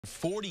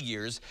40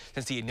 years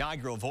since the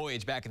inaugural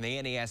voyage back in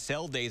the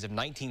NASL days of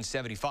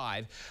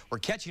 1975. We're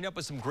catching up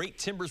with some great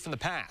Timbers from the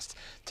past.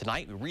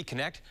 Tonight, we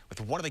reconnect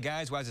with one of the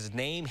guys who has his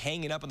name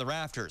hanging up in the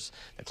rafters.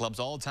 The club's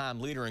all-time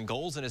leader in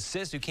goals and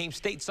assists who came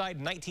stateside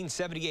in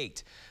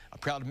 1978. A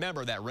proud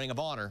member of that Ring of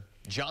Honor,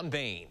 John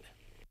Bain.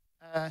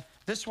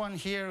 This one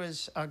here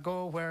is a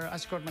goal where I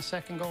scored my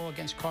second goal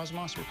against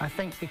Cosmos. I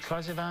think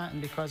because of that and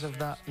because of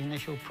that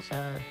initial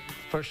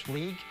first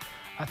league,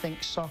 I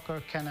think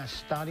soccer kind of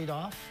started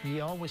off.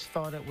 You always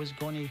thought it was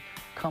going to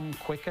come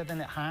quicker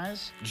than it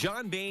has.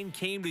 John Bain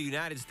came to the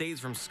United States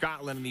from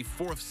Scotland in the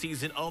 4th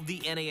season of the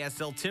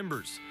NASL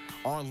Timbers,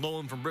 on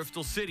loan from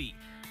Bristol City.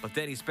 But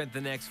then he spent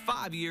the next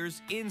 5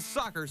 years in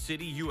Soccer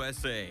City,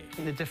 USA.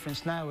 The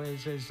difference now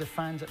is the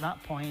fans at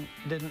that point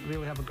didn't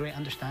really have a great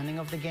understanding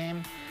of the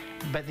game,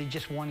 but they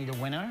just wanted a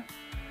winner.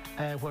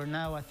 Where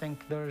now I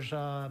think there's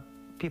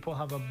people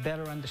have a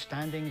better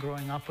understanding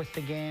growing up with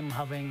the game,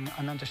 having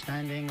an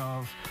understanding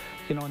of,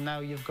 you know, now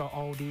you've got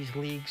all these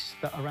leagues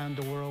that around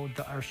the world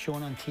that are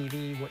shown on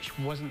TV, which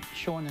wasn't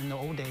shown in the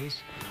old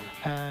days.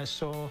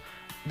 So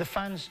the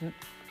fans,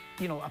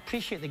 you know,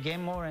 appreciate the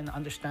game more and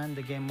understand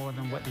the game more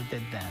than what they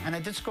did then. And I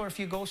did score a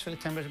few goals for the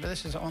Timbers, but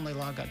this is the only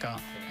log I got.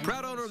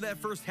 Proud owner of that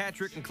first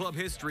hat-trick in club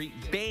history,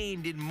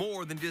 Bain did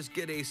more than just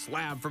get a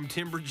slab from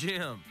Timber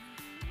Jim.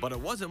 But it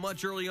wasn't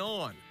much early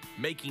on,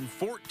 making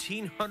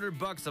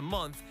 $1,400 a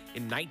month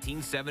in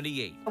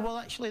 1978. Well,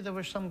 actually, there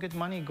was some good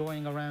money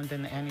going around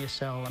in the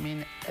NASL. I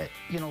mean,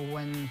 you know,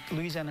 when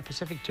Louisiana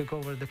Pacific took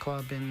over the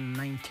club in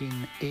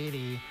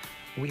 1980,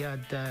 we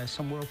had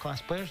some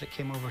world-class players that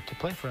came over to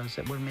play for us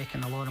that were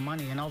making a lot of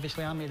money. And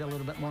obviously, I made a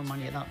little bit more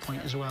money at that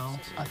point as well.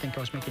 I think I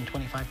was making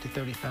 $25,000 to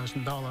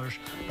 $30,000.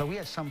 But we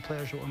had some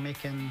players that were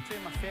making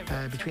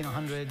between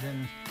 $100,000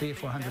 and $300,000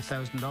 or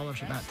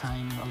 $400,000 at that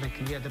time. Like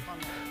we had a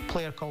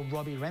player called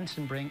Robbie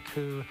Rensenbrink,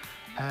 who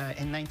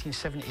in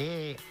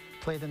 1978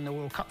 played in the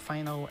World Cup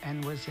final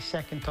and was the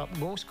second top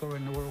goal scorer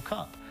in the World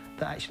Cup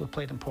that actually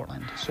played in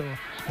Portland. So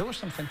there were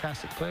some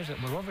fantastic players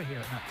that were over here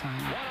at that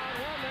time.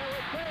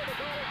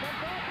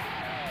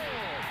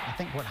 I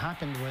think what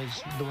happened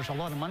was there was a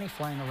lot of money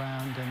flying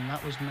around, and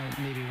that was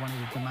maybe one of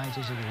the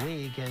demises of the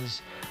league,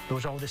 is there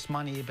was all this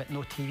money but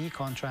no TV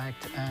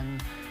contract,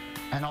 and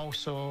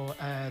also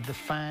the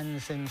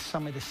fans in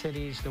some of the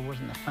cities, there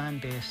wasn't a fan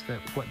base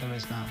that what there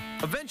is now.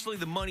 Eventually,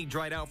 the money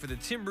dried out for the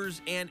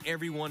Timbers and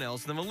everyone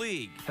else in the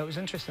league. It was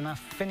interesting. I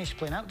finished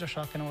playing outdoor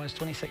soccer when I was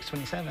 26,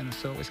 27,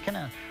 so it was kind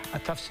of a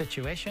tough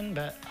situation,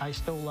 but I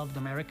still loved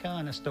America,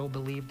 and I still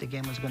believed the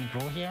game was going to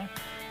grow here,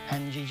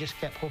 and you just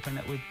kept hoping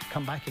it would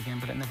come back again,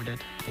 but it never did.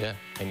 Yeah,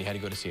 and you had to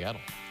go to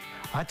Seattle.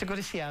 I had to go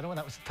to Seattle.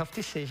 That was a tough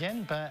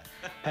decision, but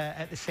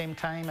at the same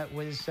time, it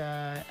was.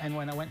 And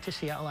when I went to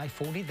Seattle, I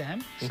folded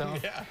them. So,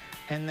 yeah.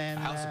 And then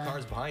a house of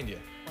cards behind you.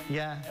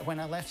 Yeah.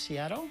 When I left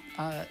Seattle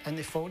and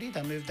they folded,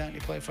 I moved down to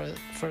play for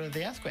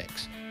the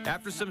Earthquakes.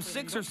 After some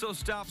 6 or so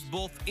stops,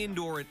 both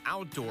indoor and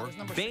outdoor,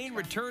 Bain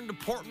returned to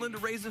Portland to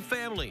raise a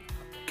family.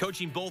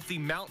 Coaching both the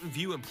Mountain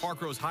View and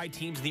Park Rose High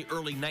teams in the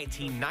early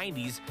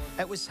 1990s.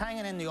 It was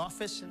hanging in the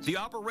office. The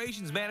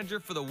operations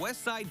manager for the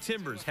West Side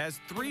Timbers has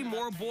 3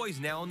 more boys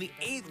now in the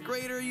 8th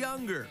grade or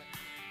younger.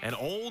 And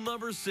old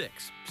number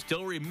 6,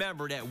 still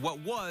remembered at what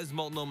was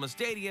Multnomah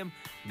Stadium,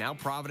 now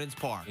Providence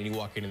Park. And you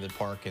walk into the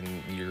park and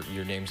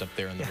your name's up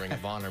there in the Ring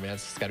of Honor. I mean,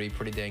 that's got to be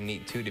pretty dang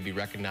neat, too, to be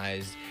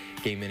recognized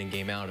game in and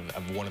game out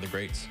of one of the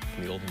greats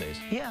from the olden days.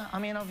 Yeah, I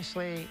mean,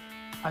 obviously,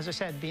 as I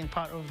said, being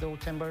part of the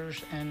old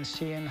Timbers and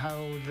seeing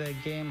how the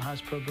game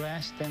has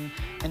progressed and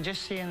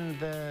just seeing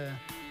the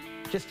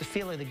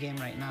feel of the game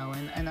right now.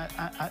 And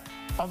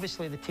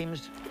obviously the team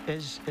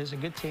is a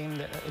good team,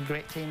 a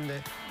great team.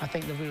 I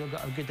think they've really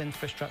got a good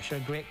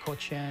infrastructure, great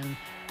coaching,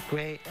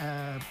 great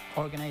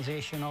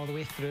organisation all the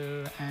way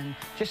through. And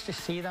just to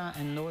see that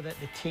and know that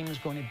the team's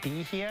going to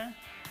be here,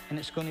 and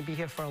it's going to be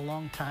here for a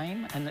long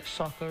time, and that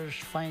soccer's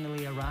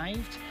finally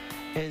arrived,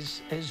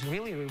 is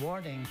really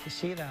rewarding to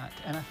see that.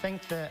 And I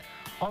think that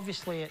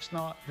obviously it's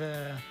not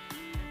the,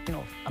 you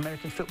know,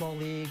 American Football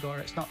League, or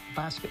it's not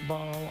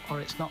basketball,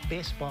 or it's not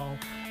baseball,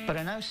 but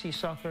I now see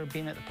soccer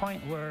being at the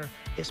point where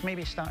it's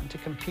maybe starting to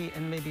compete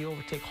and maybe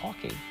overtake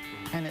hockey.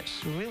 And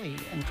it's really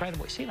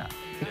incredible to see that,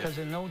 because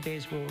in those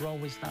days we were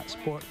always that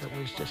sport that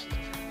was just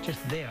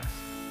there.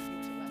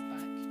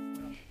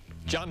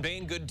 John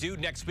Bain, good dude.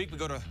 Next week we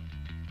go to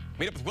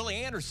meet up with Willie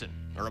Anderson.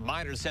 A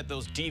reminder to set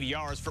those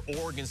DVRs for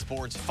Oregon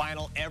Sports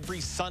Final every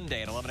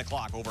Sunday at 11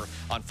 o'clock over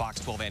on Fox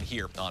 12 and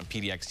here on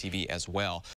PDX TV as well.